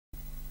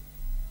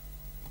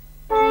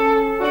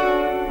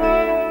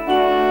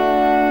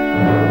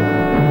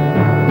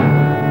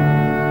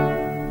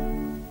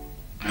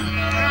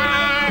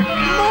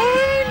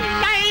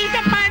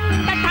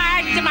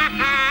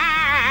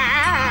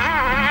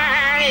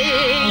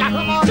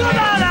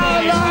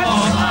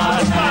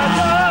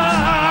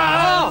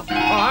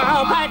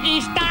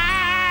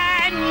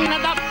Pakistan,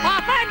 the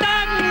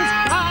papadums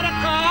are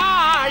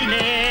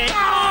calling.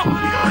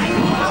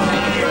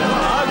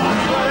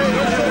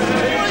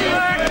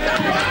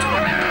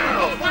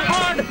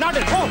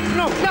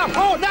 No.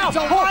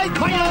 So why?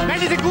 My old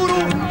man is a guru.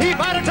 He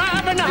bought a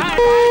job in the hand.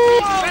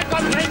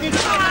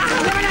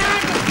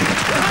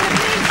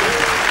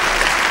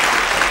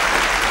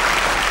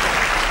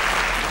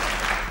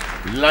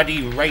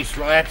 Bloody race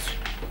riots.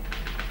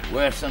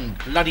 Worse than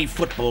bloody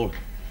football.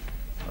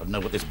 I don't know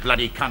what this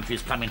bloody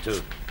country's coming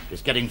to.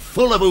 It's getting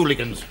full of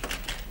hooligans.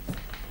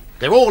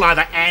 They're all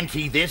either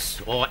anti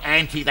this or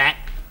anti that,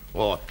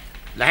 or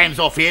hands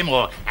off him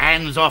or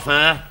hands off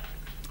her.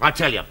 I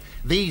tell you,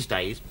 these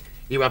days,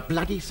 you're a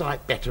bloody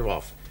sight better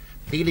off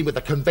dealing with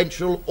the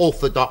conventional,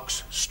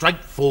 orthodox,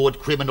 straightforward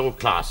criminal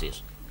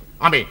classes.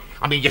 I mean,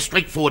 your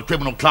straightforward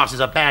criminal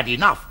classes are bad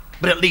enough,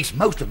 but at least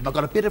most of them have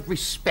got a bit of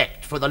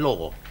respect for the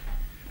law.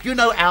 Do you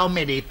know how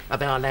many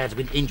of our lads have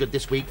been injured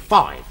this week?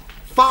 5.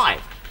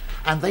 5!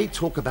 And they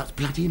talk about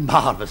bloody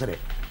marvellous, isn't it?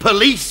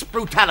 Police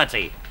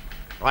brutality.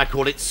 I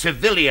call it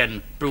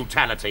civilian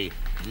brutality.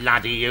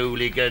 Bloody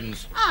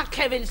hooligans.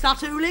 Kevin's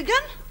not hooligan.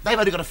 They've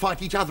only got to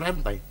fight each other,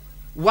 haven't they?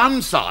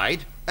 One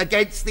side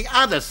against the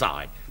other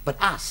side. But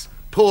us,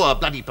 poor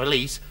bloody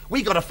police,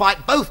 we got to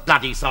fight both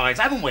bloody sides,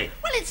 haven't we?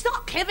 Well, it's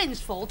not Kevin's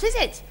fault, is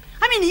it?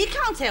 I mean, he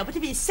can't help it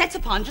if he's set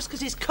upon just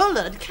because he's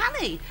coloured, can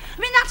he?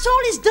 I mean, that's all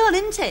he's done,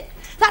 isn't it?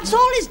 That's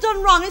all he's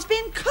done wrong is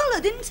being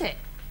coloured, isn't it?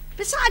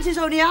 Besides, he's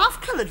only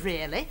half-coloured,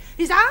 really.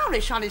 He's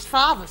Irish on his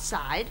father's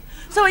side.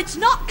 So it's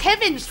not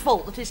Kevin's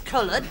fault that he's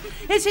coloured.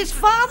 It's his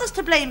father's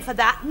to blame for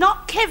that,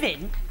 not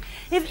Kevin.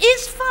 If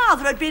his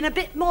father had been a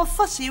bit more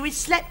fussy who he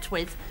slept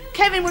with,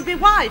 Kevin would be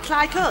white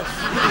like us.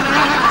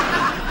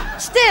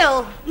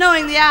 Still,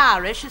 knowing the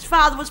Irish, his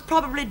father was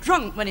probably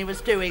drunk when he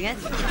was doing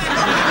it. Look,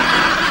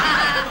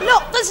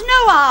 there's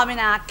no harm in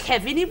our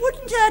Kevin. He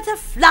wouldn't hurt a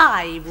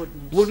fly, he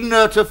wouldn't. Wouldn't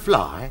hurt a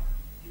fly?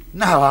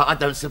 No, I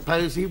don't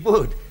suppose he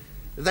would.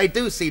 They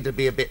do seem to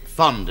be a bit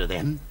fond of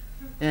them.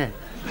 Yeah.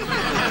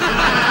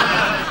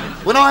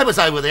 When I was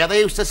over there,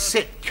 they used to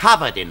sit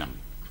covered in them.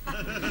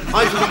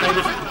 I used to think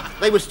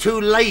they was too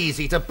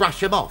lazy to brush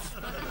them off.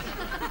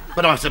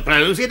 But I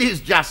suppose it is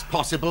just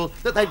possible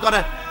that they've got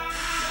a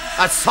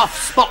soft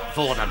spot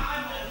for them.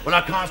 Well,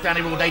 I can't stand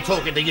here all day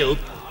talking to you.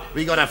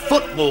 We got a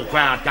football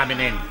crowd coming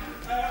in.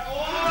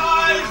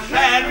 I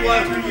said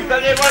was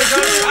that it was a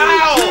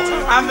foul,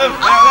 and the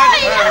foul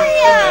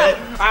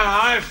and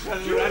I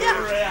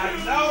surrender. I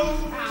know.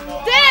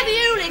 They're the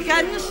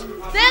hooligans.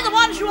 They're the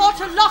ones you ought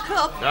to lock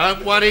up.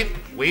 Don't worry,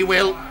 we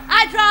will.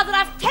 I'd rather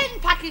have 10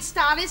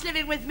 Pakistanis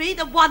living with me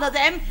than one of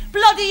them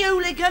bloody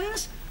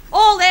hooligans.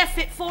 All they're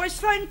fit for is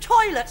throwing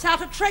toilets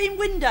out of train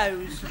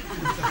windows.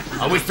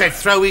 I wish they'd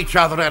throw each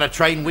other out of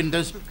train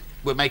windows.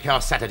 Would make our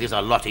Saturdays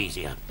a lot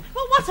easier.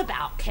 Well, what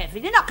about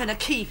Kevin? You're not going to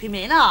keep him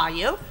in, are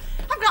you?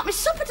 I've got my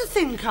supper to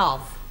think of.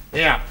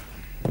 Yeah.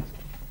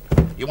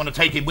 You want to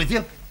take him with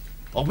you?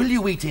 Or will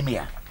you eat him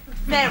here?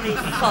 Very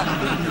fun.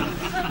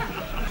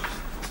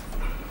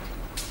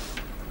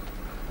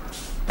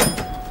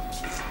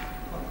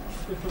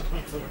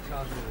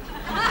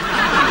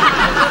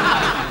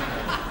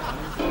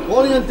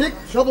 Morning and Dick,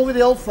 trouble with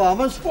the old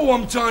farmers? Oh,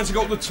 I'm dying to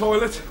go to the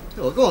toilet.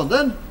 Oh, go on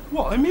then.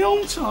 What, in my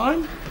own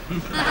time?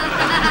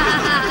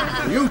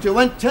 You two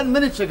went 10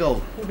 minutes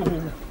ago.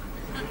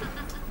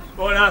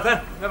 Morning, Arthur.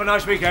 Have a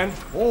nice weekend.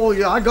 Oh,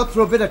 yeah, I got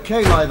through a bit of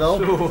K-lie, though.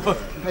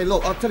 Hey,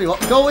 look, I'll tell you what,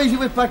 go easy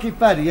with Packy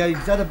Paddy. He's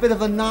had a bit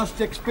of a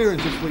nasty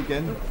experience this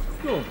weekend.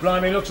 Oh,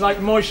 blimey, looks like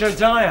Moishe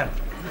Dayan.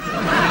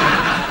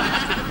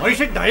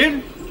 Moishe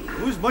Dayan?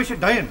 Who's Moishe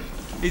Dayan?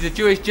 He's a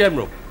Jewish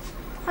general.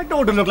 I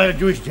don't look like a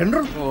Jewish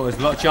general. Oh, there's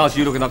a lot of chance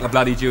you looking like a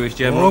bloody Jewish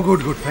general. Oh,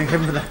 good. Thank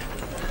heaven for that.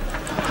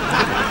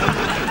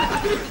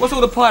 What's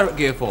all the pirate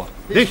gear for?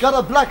 He's got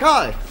a black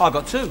eye. I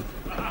got 2.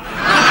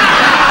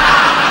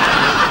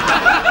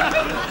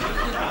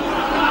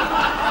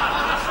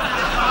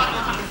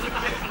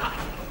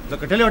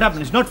 Look, I tell you what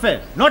happened. It's not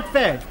fair. Not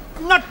fair.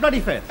 Not bloody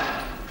fair.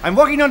 I'm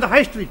walking on the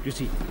high street, you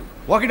see.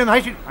 Walking on the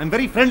high street, I'm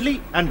very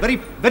friendly and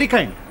very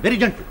kind, very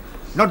gentle.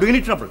 Not doing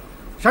any trouble.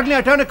 Suddenly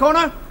I turn a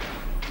corner,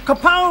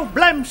 kapow,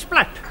 blam,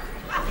 splat.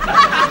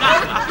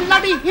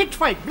 Bloody hit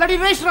fight, bloody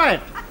race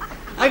riot.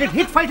 I get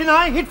hit fight in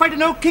eye, hit fight in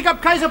no, kick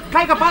up, kaiser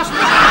pass.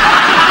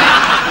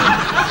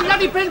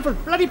 Bloody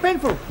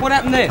painful. What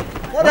happened then?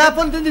 What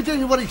happened? Didn't you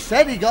do what he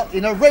said? He got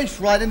in a race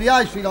riot in the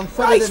high street on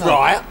Saturday Race night.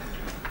 riot?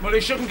 Well, he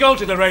shouldn't go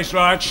to the race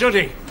riot, should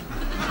he?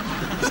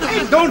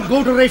 I don't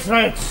go to race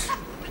riots.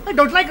 I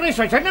don't like race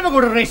riots. I never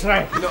go to race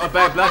riots. You're not a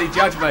bad bloody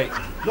judge, mate.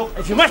 Look,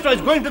 as you must know, I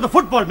was going to the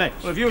football match.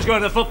 Well, if you was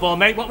going to the football,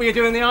 mate, what were you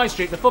doing in the high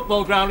street? The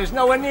football ground is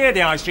nowhere near the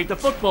high street. The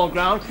football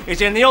ground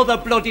is in the other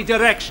bloody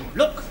direction.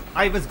 Look,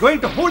 I was going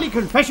to Holy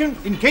Confession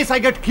in case I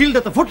get killed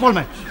at the football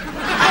match.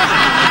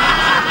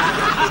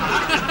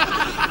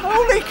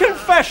 Holy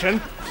Confession?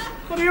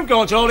 What are you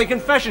going to Holy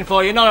Confession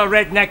for? You're not a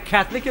redneck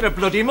Catholic, you're a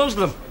bloody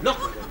Muslim. Look,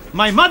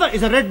 my mother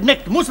is a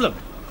red-necked Muslim.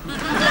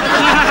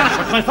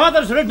 But My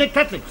father's a redneck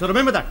Catholic, so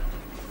remember that.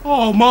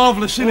 Oh,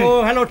 marvellous, isn't it?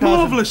 Oh, hello, Tarzan.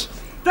 Marvellous.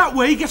 That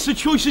way he gets the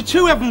choice of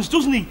two heavens,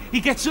 doesn't he?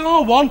 He gets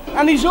our one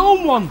and his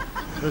own one.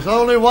 There's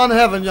only one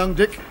heaven, young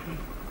Dick.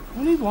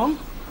 Only one?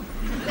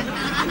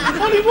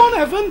 Only one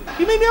heaven?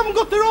 You mean they haven't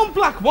got their own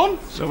black one?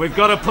 So we've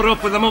got to put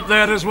up with them up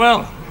there as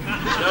well.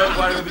 Don't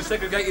worry, we'll be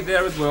segregated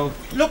there as well.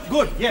 Look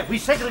good. Yeah, we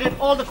segregate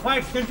all the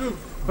quiet, gentle,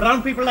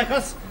 brown people like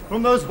us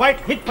from those white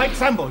hit-fight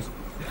Sambos.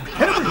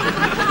 Terrible.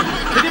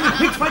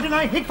 Hit fight and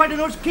I, hit fight and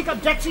nose, kick up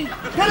Jaxie.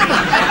 Terrible.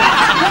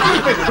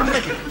 Terrible, baby. Don't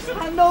like it.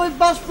 I know it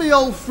must be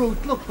old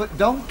fruit. Look, but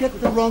don't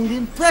get the wrong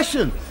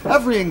impression.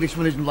 Every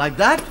Englishman isn't like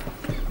that.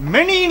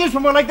 Many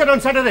Englishmen were like that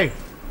on Saturday.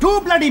 Too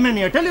bloody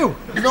many, I tell you.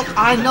 Look,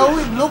 I know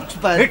it looks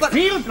bad, It but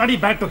feels bloody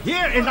bad to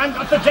hear, and I'm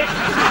up the jack.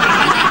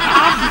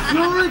 I'm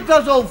sure it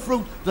does, old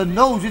fruit. The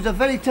nose is a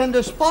very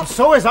tender spot.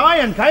 So is I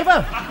and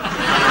Khyber.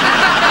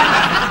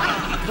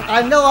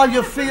 I know how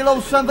you feel,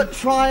 old son, but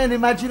try and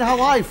imagine how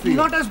I feel.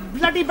 Not as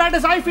bloody bad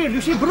as I feel. You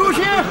see bruise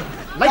here?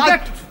 Like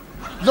that.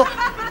 Look,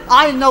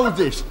 I know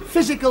this.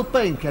 Physical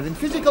pain, Kevin,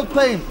 physical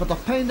pain. But the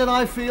pain that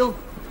I feel,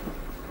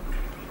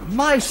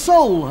 my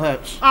soul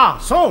hurts. Ah,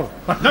 soul,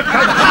 but not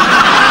Khyber.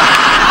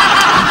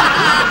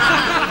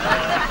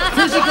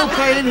 Physical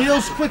pain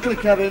heals quickly,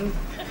 Kevin.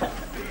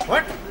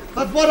 What?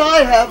 But what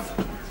I have,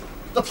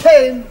 the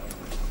pain...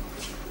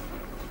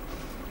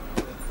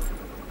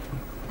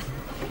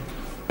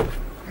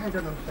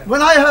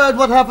 When I heard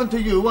what happened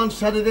to you on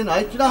Saturday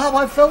night, you know how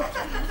I felt?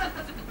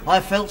 I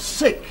felt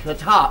sick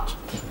at heart.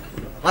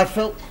 I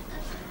felt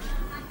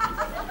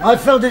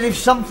as if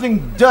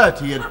something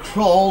dirty had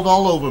crawled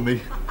all over me.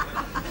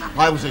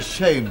 I was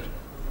ashamed.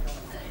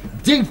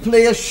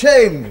 Deeply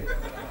ashamed.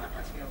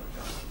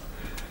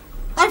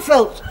 I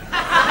felt...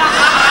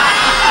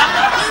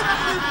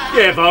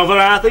 Give over,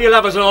 Arthur. You'll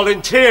have us all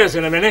in tears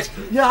in a minute.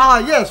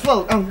 Yes,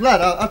 well, I'm glad.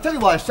 I'll tell you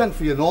why I sent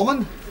for you,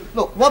 Norman.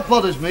 Look, what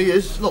bothers me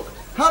is, look,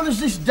 how does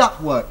this duck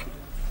work?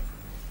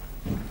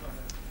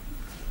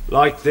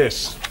 Like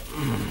this.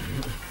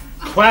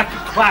 Quack,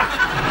 quack.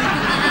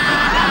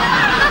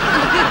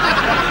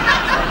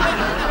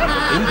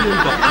 Indian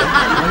doctor,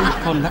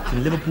 closed contact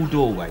in Liverpool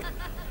doorway.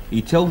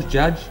 He tells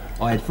Judge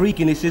I had 3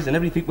 Guinnesses and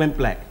everything went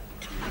black.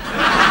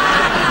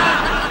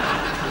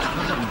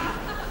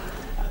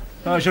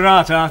 How's your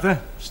heart,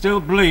 Arthur? Still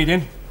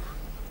bleeding?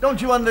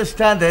 Don't you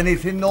understand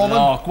anything, Norman?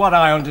 Look, what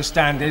I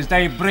understand is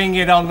they bring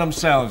it on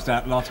themselves,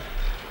 that lot.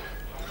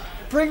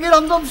 Bring it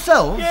on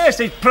themselves? Yes,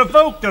 they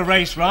provoke the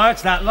race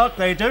riots, that lot,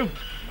 they do.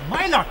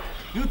 My lot.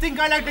 You think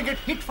I like to get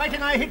hit fight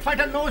and I, hit fight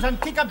and nose and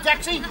kick up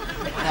Jaxie?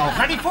 No,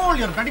 bloody fool,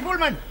 you're a bloody fool,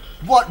 man.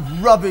 What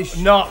rubbish.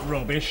 Not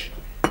rubbish.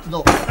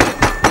 Look.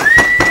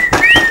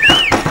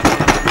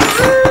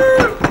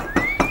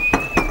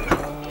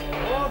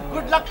 Oh,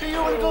 good luck to you,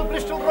 little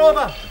Bristol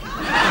Rover.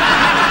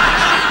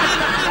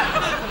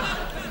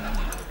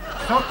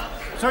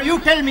 So you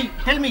tell me,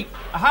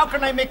 how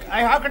can I make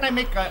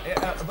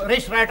a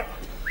race riot?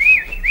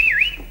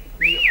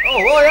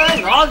 Oh,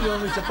 hang on. You're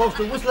only supposed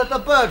to whistle at the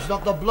birds,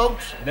 not the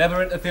blokes.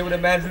 Never interfere with a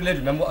man's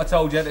religion. Remember what I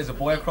told you? There's a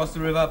boy across the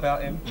river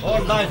about him.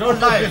 All lies, all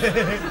lies.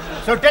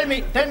 So tell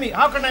me,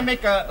 how can I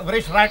make a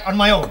race riot on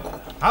my own?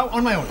 How?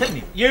 On my own, tell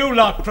me. You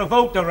lot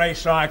provoked the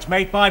race riots,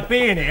 mate, by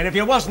being here. If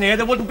you wasn't here,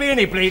 there wouldn't be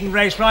any bleeding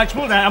race riots,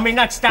 would there? I mean,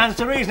 that stands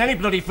to reason. Any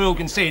bloody fool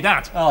can see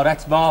that. Oh,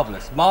 that's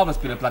marvellous. Marvellous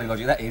bit of bloody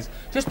logic, that is.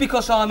 Just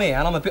because I'm here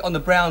and I'm a bit on the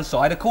brown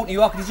side, according to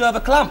you, I could deserve a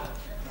clump.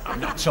 I'm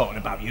not talking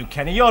about you,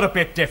 Kenny. You're a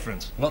bit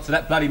different. Not to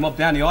that bloody mob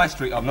down the high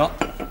street, I'm not.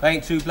 They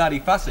ain't too bloody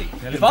fussy.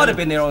 If I'd have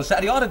been there on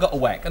Saturday, I'd have got a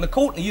whack. And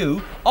according to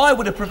you, I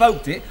would have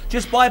provoked it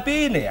just by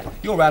being there.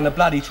 You're round the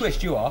bloody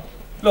twist, you are.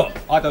 Look,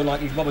 I don't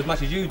like these mob as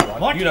much as you do.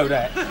 What? You know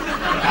that.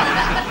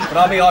 But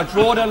I mean, I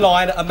draw the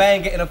line at a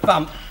man getting a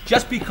thump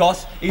just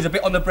because he's a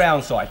bit on the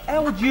brown side.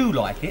 How would you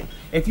like it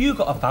if you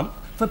got a thump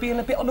for being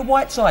a bit on the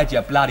white side, you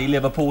bloody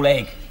Liverpool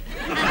egg?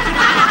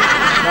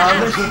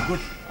 Now listen,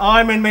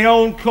 I'm in my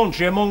own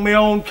country among my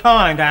own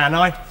kind, aren't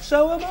I?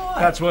 So am I.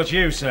 That's what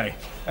you say.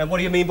 And what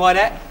do you mean by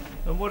that?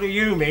 And what do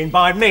you mean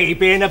by me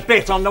being a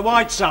bit on the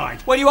white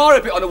side? Well, you are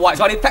a bit on the white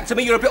side. In fact, to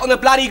me, you're a bit on the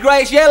bloody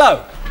greyish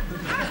yellow.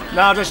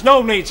 Now, there's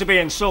no need to be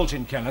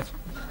insulting, Kenneth.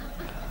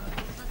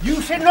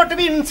 You said not to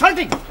be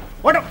insulting.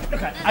 What?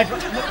 Look,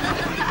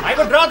 I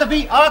would rather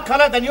be our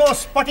colour than your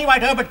spotty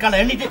white Herbert colour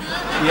any day.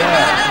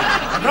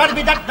 Yeah. I'd rather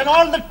be that than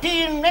all the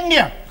tea in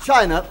India.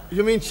 China?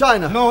 You mean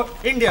China? No,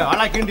 India. I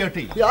like India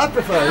tea. Yeah, I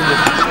prefer India.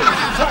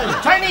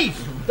 Chinese.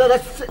 No,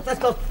 that's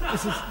not...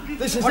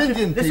 This is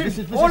Indian tea. This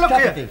is Oh, look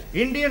capital.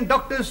 here. Indian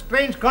doctor's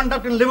strange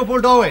conduct in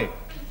Liverpool doorway.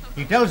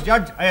 He tells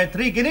Judge I had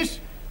 3 Guinness,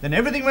 then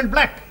everything went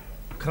black.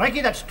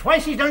 Crikey, that's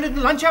twice he's done it in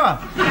the lunch hour.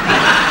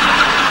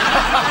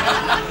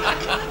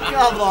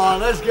 Come on,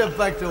 let's get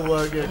back to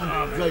work.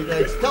 Great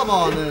eggs. Come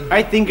on, then.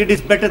 I think it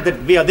is better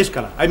that we are this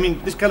colour. I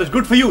mean, this colour is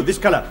good for you, this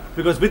colour.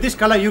 Because with this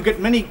colour, you get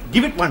many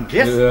give-it ones,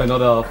 yes? Yeah,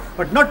 not half.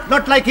 But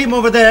not like him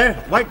over there,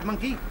 white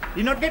monkey.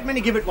 He not get many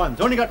give-it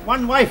ones. Only got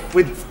one wife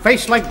with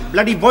face like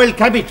bloody boiled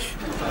cabbage.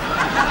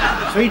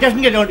 So he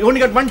doesn't get, he only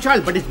got one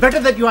child. But it's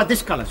better that you are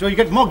this colour, so you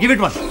get more give-it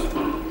ones.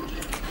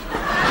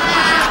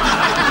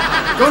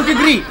 Don't you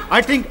agree?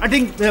 I think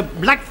the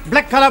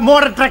black colour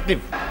more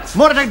attractive.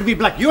 More attractive to be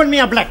black. You and me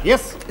are black,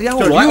 yes? Yeah,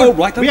 So all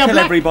right. Don't we are tell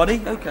black.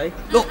 everybody. Okay.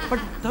 Look,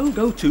 but don't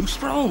go too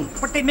strong.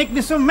 But they make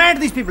me so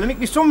mad, these people. They make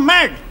me so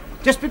mad.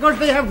 Just because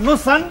they have no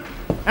sun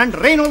and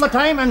rain all the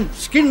time and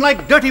skin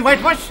like dirty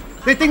whitewash,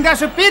 they think they're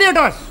superior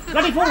to us.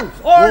 Bloody fools.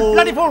 All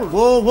bloody fools.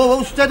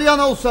 Whoa, steady on,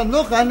 old son.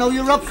 Look, I know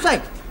you're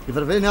upset. You've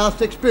had a very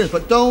nasty experience,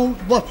 but don't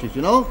watch it,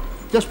 you know?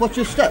 Just watch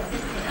your step.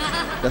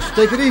 Just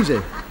take it easy.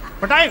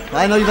 But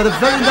I know you've had a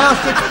very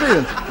nasty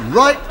experience.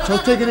 Right, so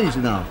take it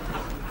easy now.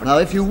 Now,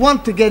 if you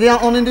want to get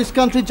out on in this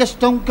country, just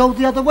don't go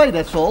the other way,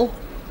 that's all.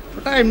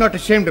 But I'm not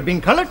ashamed of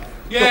being coloured.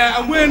 Yeah,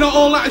 and we're not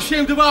all that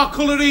ashamed of our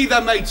colour either,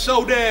 mate,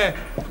 so there.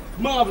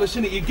 Marvellous,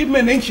 isn't it? You give him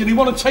an inch and he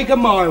want to take a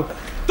mile.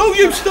 Don't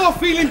you start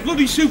feeling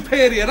bloody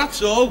superior,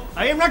 that's all.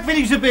 I am not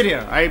feeling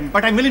superior,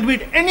 but I'm willing to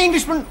meet any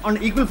Englishman on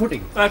equal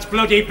footing. That's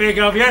bloody big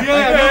of you. Fine.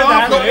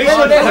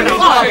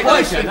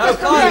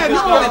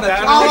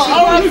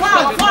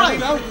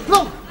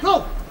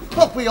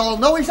 Look, we all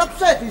know he's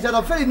upset. He's had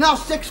a very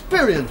nasty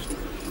experience.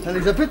 And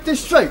he's a bit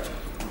distrait.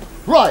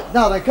 Right,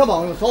 now then, come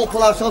on, let's all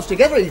pull ourselves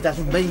together. He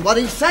doesn't mean what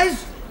he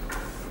says.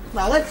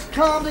 Now, let's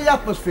calm the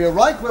atmosphere,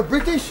 right? We're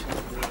British.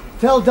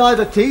 Tell Di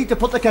the tea to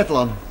put the kettle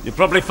on. You'll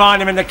probably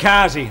find him in the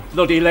carsey.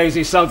 Bloody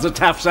lazy sods of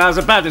taffs are as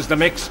bad as the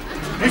mix.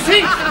 You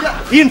see?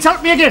 He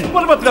insulted me again.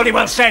 What about bloody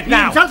well said He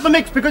now? insulted the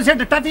mix because he said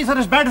the tatties are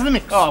as bad as the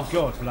mix. Oh,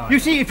 good, blimey. You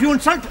see, if you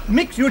insult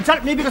mix, you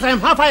insult me because I am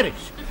half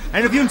Irish.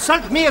 And if you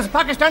insult me as a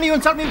Pakistani, you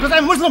insult me because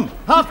I'm Muslim.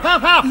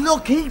 Half.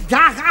 Look, he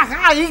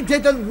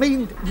didn't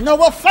mean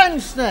no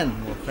offence then.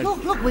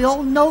 Look, we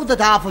all know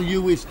that half of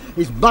you is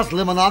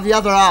Muslim and the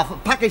other half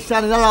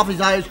Pakistani and the other half is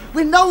Irish.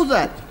 We know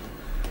that.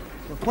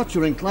 But what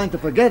you're inclined to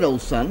forget,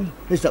 old son,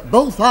 is that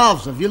both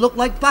halves of you look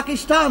like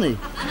Pakistani.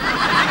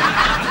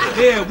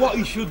 Yeah, what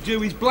he should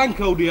do is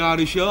blanco the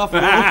Irish half.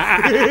 I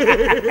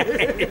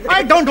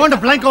don't want a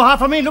blanco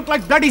half of me. Look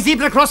like bloody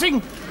zebra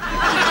crossing.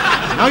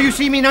 Now you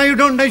see me, now you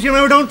don't, now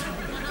you don't.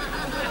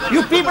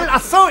 You people are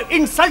so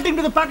insulting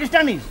to the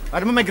Pakistanis. I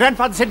remember my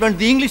grandfather said when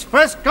the English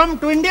first come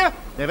to India,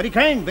 they're very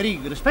kind, very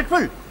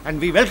respectful,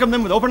 and we welcome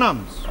them with open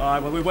arms. All right,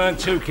 well, we weren't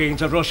too keen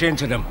to rush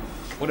into them.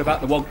 What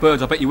about the wog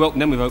birds? I bet you welcome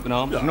them with open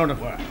arms. No.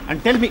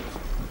 And tell me,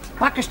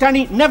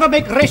 Pakistani never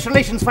make race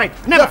relations fight.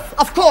 Never.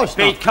 Of course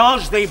not.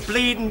 Because they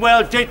bleeding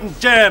well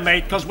didn't dare,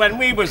 mate, because when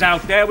we was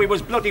out there, we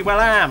was bloody well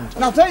armed.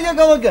 Now there you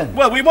go again.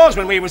 Well, we was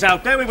when we was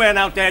out there. We weren't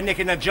out there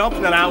nicking their jobs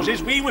and their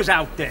houses. We was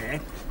out there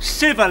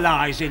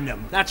civilising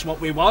them. That's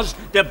what we was.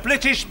 The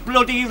British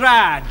bloody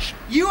Raj.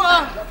 You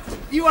are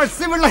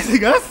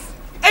civilizing us?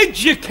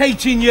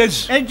 Educating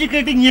yous.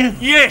 Educating you?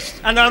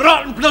 Yes, and a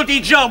rotten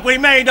bloody job we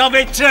made of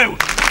it too.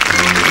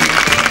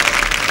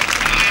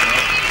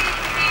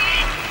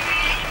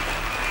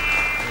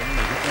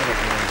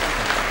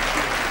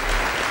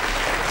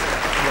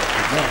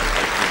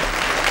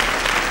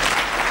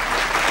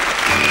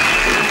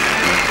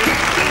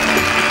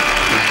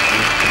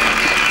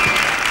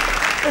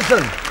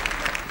 Listen,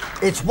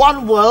 it's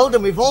one world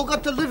and we've all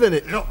got to live in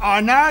it. Look,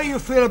 I know how you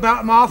feel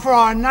about Martha.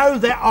 I know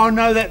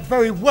that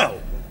very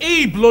well.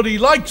 He bloody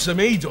likes them,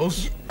 he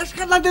does. It's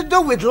got nothing to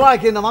do with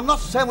liking them. I'm not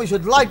saying we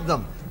should like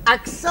them.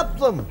 Accept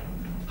them.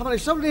 I mean,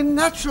 it's something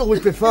natural we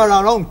prefer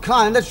our own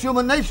kind. That's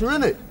human nature,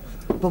 isn't it?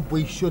 But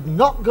we should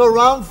not go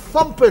around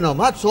thumping them.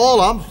 That's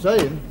all I'm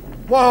saying.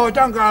 Well, I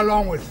don't go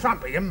along with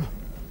thumping them.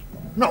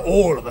 Not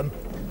all of them.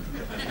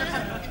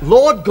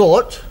 Lord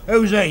Gort.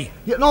 Who's he?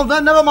 No,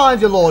 then never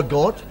mind your Lord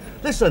Gort.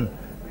 Listen,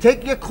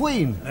 take your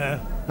queen.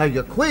 Now,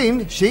 your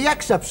queen, she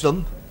accepts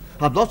them.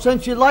 I'm not saying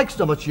she likes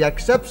them, but she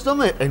accepts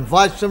them,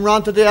 invites them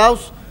round to the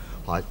house.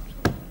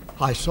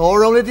 I saw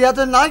her only the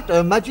other night,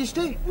 Her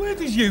Majesty. Where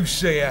did you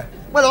see her?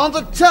 Well, on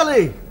the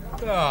telly.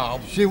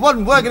 Oh. She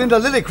wasn't working in the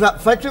lily crap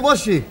factory,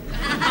 was she?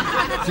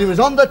 She was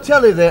on the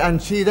telly there,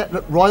 and she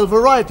that Royal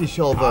Variety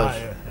Show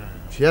verse.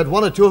 She had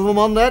one or two of them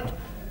on that.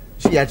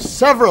 She had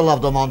several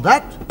of them on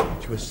that.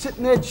 She was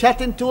sitting there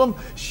chatting to them,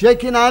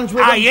 shaking hands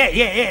with them.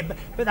 Yeah.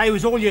 But they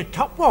was all your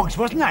top wogs,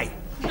 wasn't they?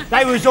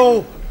 They was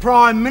all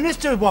Prime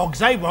Minister wogs,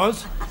 they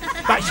was.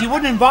 But she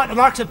wouldn't invite the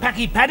likes of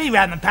Packy Paddy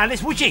round the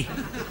palace, would she?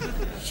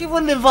 She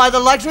wouldn't invite the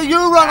likes of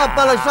you round up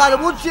Bellasside,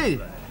 would she?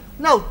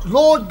 No,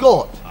 Lord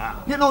Gort.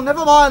 You know,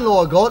 never mind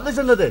Lord Gort,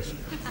 listen to this.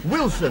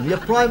 Wilson, your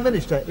Prime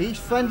Minister, he's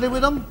friendly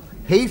with them.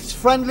 Heath's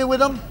friendly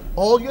with them.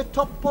 All your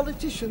top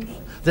politicians.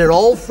 They're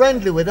all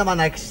friendly with them and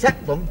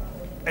accept them.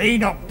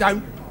 Enoch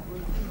don't.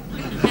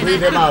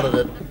 Leave him out of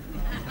it.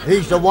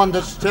 He's the one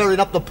that's stirring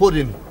up the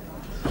pudding.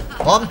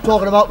 I'm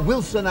talking about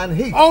Wilson and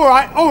Heath. All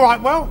right,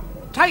 well,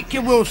 take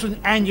your Wilson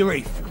and your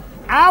Heath.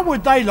 How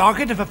would they like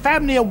it if a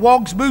family of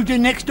wogs moved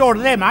in next door to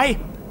them, eh?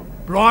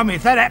 Blimey,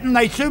 if that happened,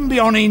 they'd soon be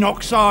on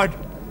Enoch's side.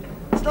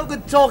 It's no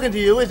good talking to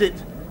you, is it?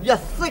 You're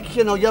thick,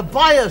 you know, you're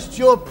biased,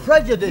 you're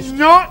prejudiced.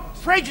 Not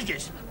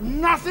prejudiced.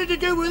 Nothing to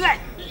do with that.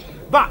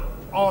 But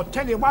I'll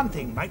tell you one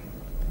thing, mate.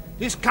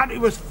 This country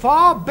was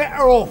far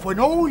better off when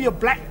all your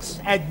blacks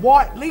had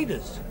white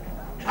leaders.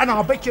 And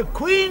I'll bet your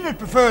Queen would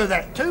prefer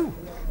that too.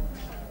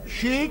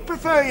 She'd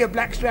prefer your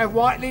blacks to have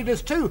white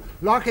leaders too,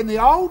 like in the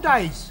old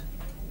days.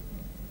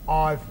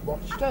 I've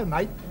watched her,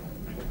 mate.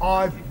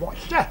 I've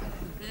watched her.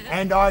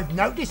 And I've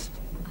noticed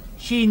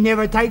she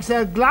never takes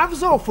her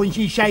gloves off when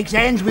she shakes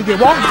hands with your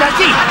wogs, does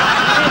she?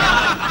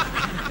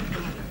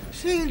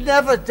 She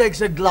never takes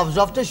her gloves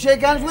off to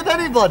shake hands with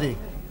anybody.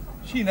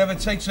 She never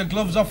takes her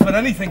gloves off for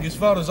anything as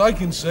far as I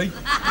can see.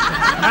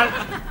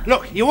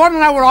 Look, you want to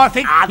know what I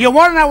think? You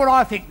want to know what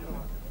I think?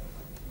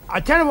 I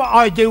tell you what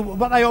I do,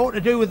 what they ought to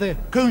do with the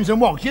coons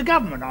and wogs, your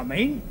government, I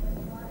mean.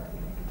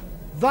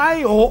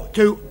 They ought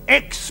to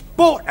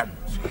export them.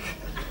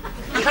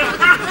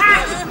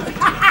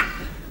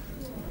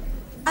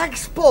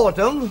 Export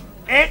them?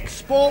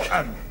 Export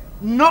them,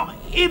 not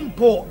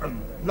import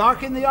them,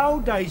 like in the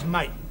old days,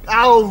 mate.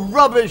 Oh,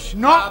 rubbish.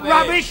 Not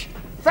rubbish.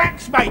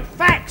 Facts, mate.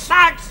 Facts.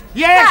 Facts.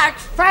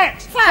 Yes.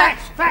 Facts.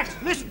 Facts.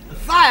 Listen.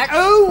 Facts.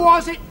 Who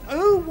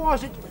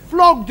was it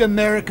flogged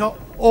America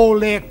all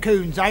their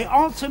coons, eh?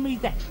 Answer me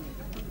that.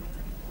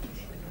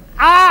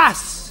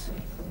 Us.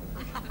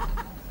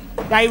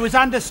 They was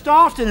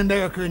understaffed in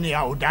America in the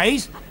old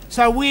days,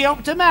 so we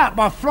helped them out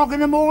by flogging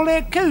them all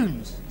their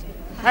coons.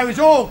 They was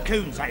all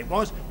coons, they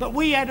was, but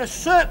we had a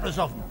surplus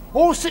of them,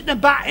 all sitting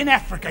about in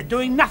Africa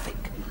doing nothing.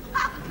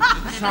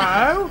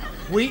 So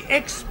we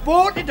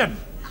exported them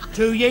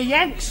to your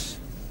Yanks,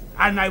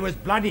 and they was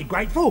bloody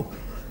grateful.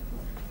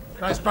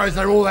 I suppose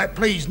they're all that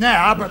pleased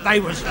now, but they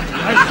was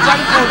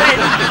grateful then.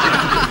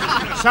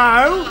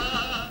 So,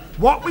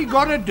 what we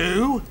got to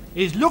do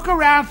is look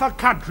around for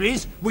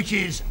countries which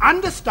is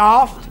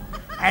understaffed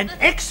and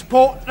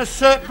export the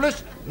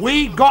surplus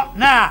we got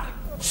now.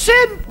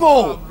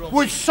 Simple!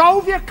 Would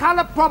solve your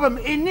colour problem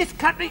in this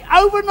country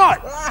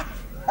overnight.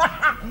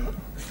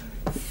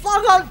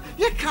 Flog on!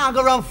 You can't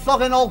go around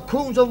flogging all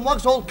coons and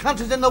wogs, all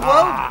countries in the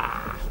world.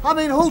 I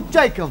mean, who'd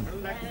take them?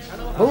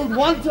 Who'd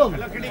want them?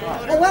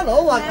 Oh,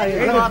 hello, I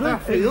got a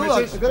drink for you.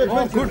 I got a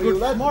drink for you,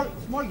 lad.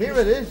 Here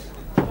it is.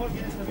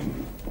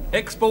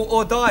 Export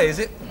or die, is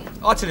it?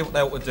 I'll tell you what they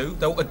ought to do.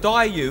 They ought to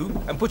die you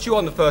and put you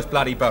on the first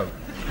bloody boat.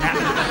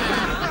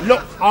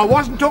 Look, I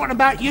wasn't talking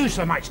about you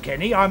so much,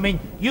 Kenny. I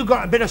mean, you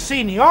got a bit of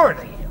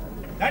seniority.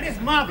 That is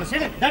marvellous,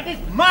 isn't it? That is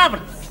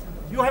marvellous.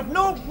 You have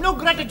no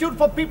gratitude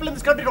for people in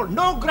this country at all.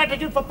 No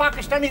gratitude for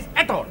Pakistanis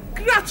at all.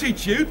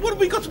 Gratitude? What have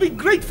we got to be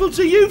grateful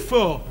to you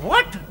for?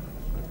 What?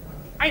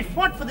 I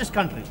fought for this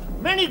country.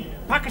 Many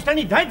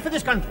Pakistani died for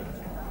this country.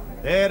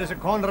 There is a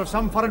corner of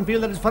some foreign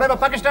field that is forever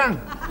Pakistan.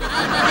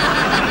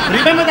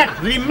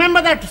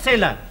 Remember that,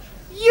 sailor.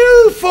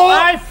 You fought?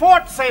 I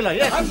fought, sailor,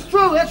 yes.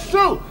 That's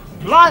true.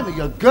 Blimey,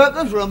 your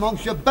Gurkhas were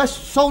amongst your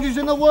best soldiers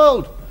in the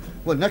world.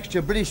 Well, next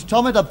to British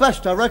Tommy, the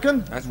best, I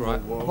reckon. That's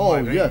right. Oh,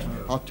 yes.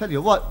 I'll tell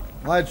you what,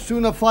 I'd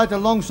sooner fight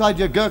alongside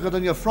your Gurkha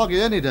than your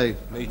Froggy any day.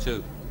 Me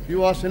too. If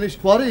you ask any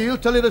squatty, he'll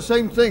tell you the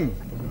same thing.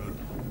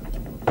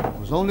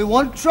 There's only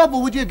one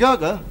trouble with your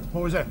Gurkha.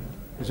 What was that?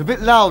 It's a bit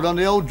loud on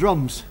the old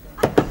drums.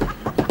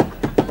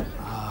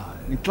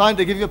 Inclined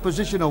to give your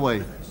position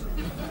away.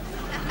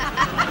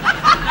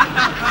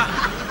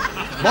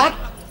 But,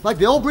 like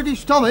the old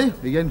British Tommy,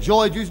 he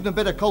enjoyed using a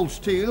bit of cold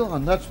steel,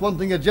 and that's one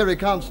thing a Jerry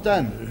can't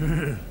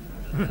stand.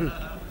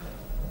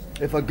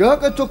 If a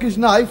Gurkha took his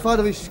knife out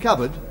of his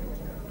scabbard,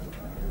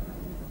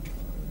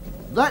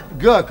 that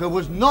Gurkha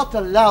was not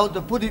allowed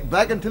to put it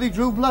back until he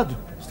drew blood.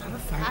 Is that a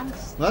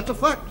fact? That's a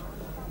fact.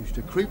 He used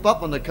to creep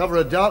up on the cover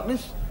of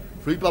darkness,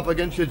 creep up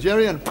against your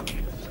Jerry and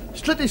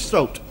slit his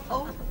throat.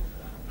 Oh.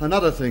 And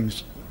other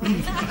things.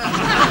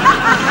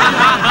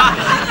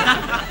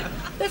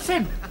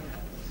 Listen,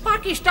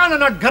 Pakistan are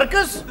not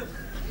Gurkhas.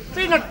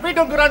 We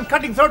don't go around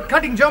cutting throat,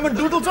 cutting German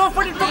doodles off.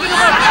 What are you talking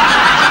about?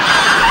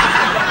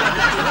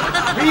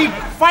 We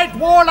fight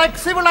war like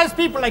civilized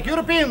people, like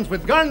Europeans,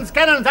 with guns,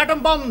 cannons,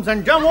 atom bombs,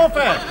 and germ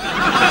warfare.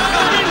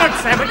 We're not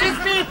savages.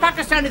 We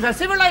Pakistanis are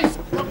civilized.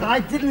 Look,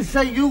 I didn't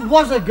say you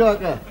was a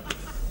Gurkha.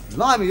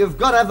 Blimey, you've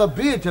got to have a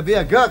beard to be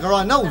a Gurkha,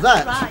 I know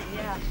that. Right,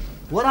 yeah.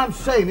 What I'm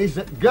saying is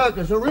that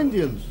Gurkhas are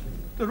Indians.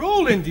 They're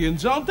all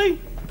Indians, aren't they?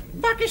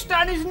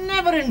 Pakistan is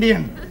never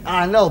Indian.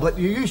 I know, but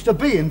you used to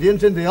be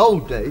Indians in the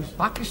old days.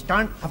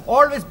 Pakistan have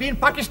always been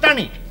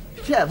Pakistani.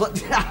 Yeah, but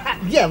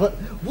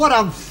what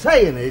I'm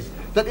saying is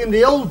that in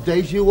the old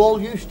days you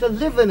all used to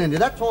live in India.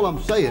 That's all I'm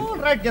saying. All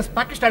right, yes,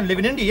 Pakistan live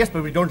in India, yes,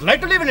 but we don't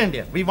like to live in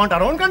India. We want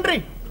our own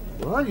country.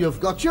 Well, you've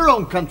got your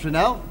own country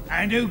now.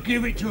 And who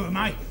give it to him,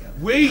 mate?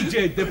 We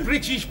did, the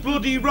British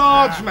bloody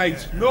Raj,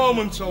 mate.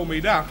 Norman told me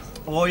that.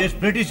 Oh, yes,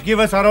 British give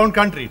us our own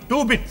country.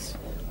 2 bits.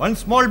 One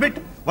small bit,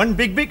 one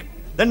big bit.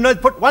 Then they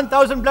put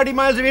 1,000 bloody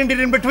miles of India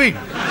in between.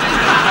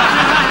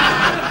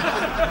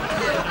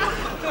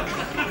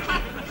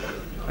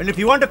 And if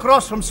you want to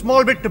cross from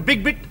small bit to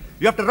big bit,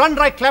 you have to run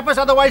like clappers,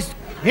 otherwise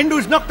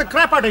Hindus knock the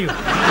crap out of you.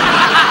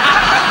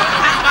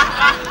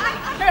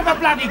 Never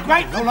bloody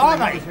grateful, are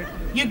they?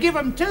 You give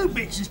them 2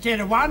 bits instead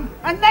of 1,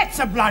 and that's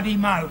a bloody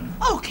moan.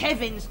 Oh,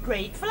 Kevin's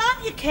grateful,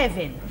 aren't you,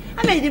 Kevin?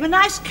 I made him a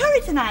nice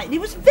curry tonight, and he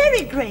was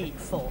very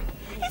grateful.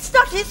 It's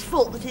not his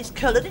fault that he's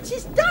coloured, it's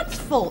his dad's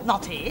fault,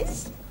 not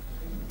his.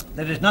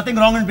 There is nothing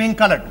wrong in being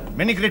coloured.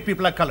 Many great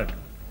people are coloured.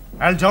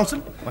 Al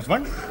Johnson was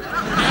one.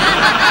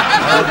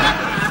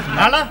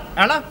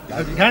 Allah,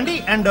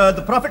 Gandhi, and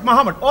the Prophet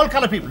Muhammad, all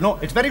coloured people. No,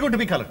 it's very good to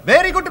be coloured.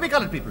 Very good to be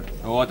coloured people.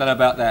 Oh, I don't know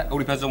about that. All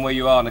depends on where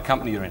you are and the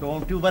company you're in.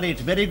 Don't you worry,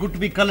 it's very good to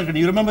be coloured, and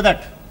you remember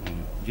that.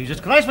 Jesus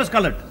Christ was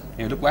coloured.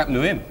 Yeah, look what happened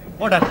to him.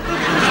 What happened?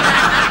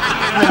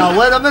 Now,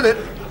 wait a minute.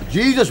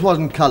 Jesus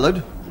wasn't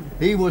coloured.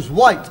 He was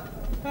white.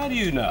 How do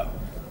you know?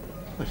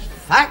 There's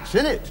facts,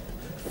 innit?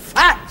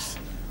 Facts!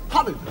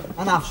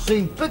 And I've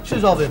seen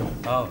pictures of him.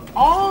 Oh.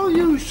 Are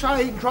you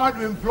trying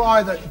to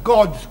imply that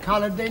God's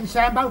coloured then,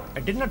 Sambo? I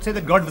did not say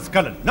that God was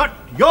coloured. Not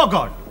your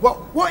God.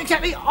 Well, what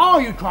exactly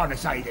are you trying to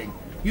say then?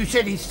 You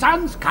said his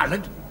son's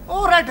coloured.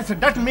 All right, it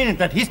doesn't mean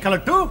that he's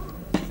coloured too.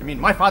 I mean,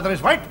 my father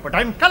is white, but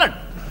I'm coloured.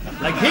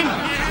 Like him,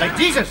 like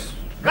Jesus,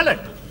 coloured.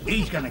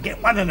 He's going to get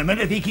one in a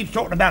minute if he keeps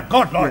talking about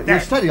God like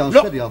that. Steady on,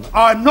 Look, steady on.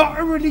 I'm not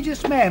a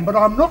religious man, but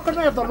I'm not going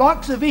to have the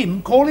likes of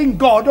him calling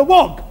God a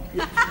wog.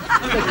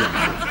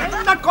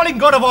 I'm not calling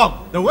God a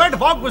wog. The word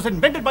wog was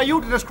invented by you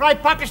to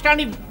describe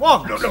Pakistani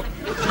wogs. Look.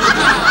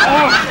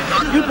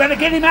 Oh, you better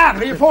get him out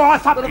of here before I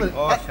fuck him.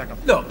 Oh, shut up.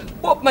 Look,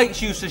 what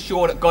makes you so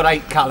sure that God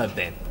ain't coloured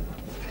then?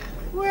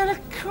 Well, of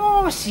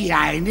course he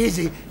ain't, is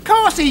he? Of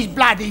course he's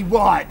bloody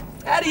white.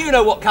 How do you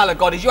know what colour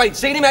God is? You ain't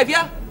seen him, have you?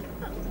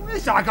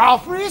 It's like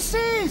after he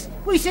says.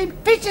 We've seen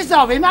pictures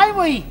of him, ain't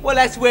we? Well,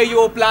 that's where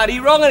you're bloody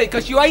wrong on it,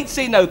 because you ain't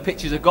seen no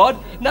pictures of God.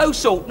 No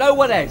salt, no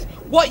one has.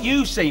 What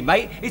you see,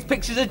 mate, is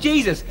pictures of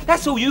Jesus.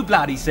 That's all you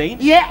bloody seen.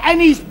 Yeah, and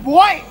he's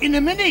white in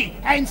a minute,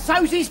 and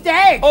so's his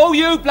dad. All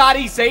you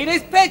bloody seen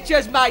is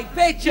pictures, mate,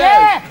 pictures.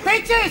 Yeah,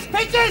 pictures,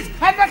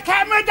 and the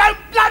camera don't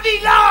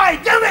bloody lie,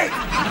 do it?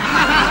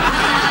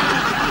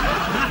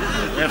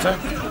 Yes, sir.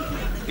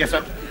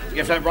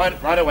 Yes, sir.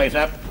 Right away,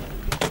 sir.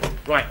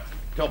 Right.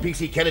 Tell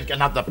PC Kelly to get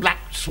another black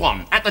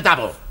swan at the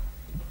double.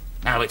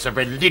 Now it's a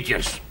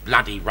religious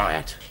bloody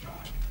riot.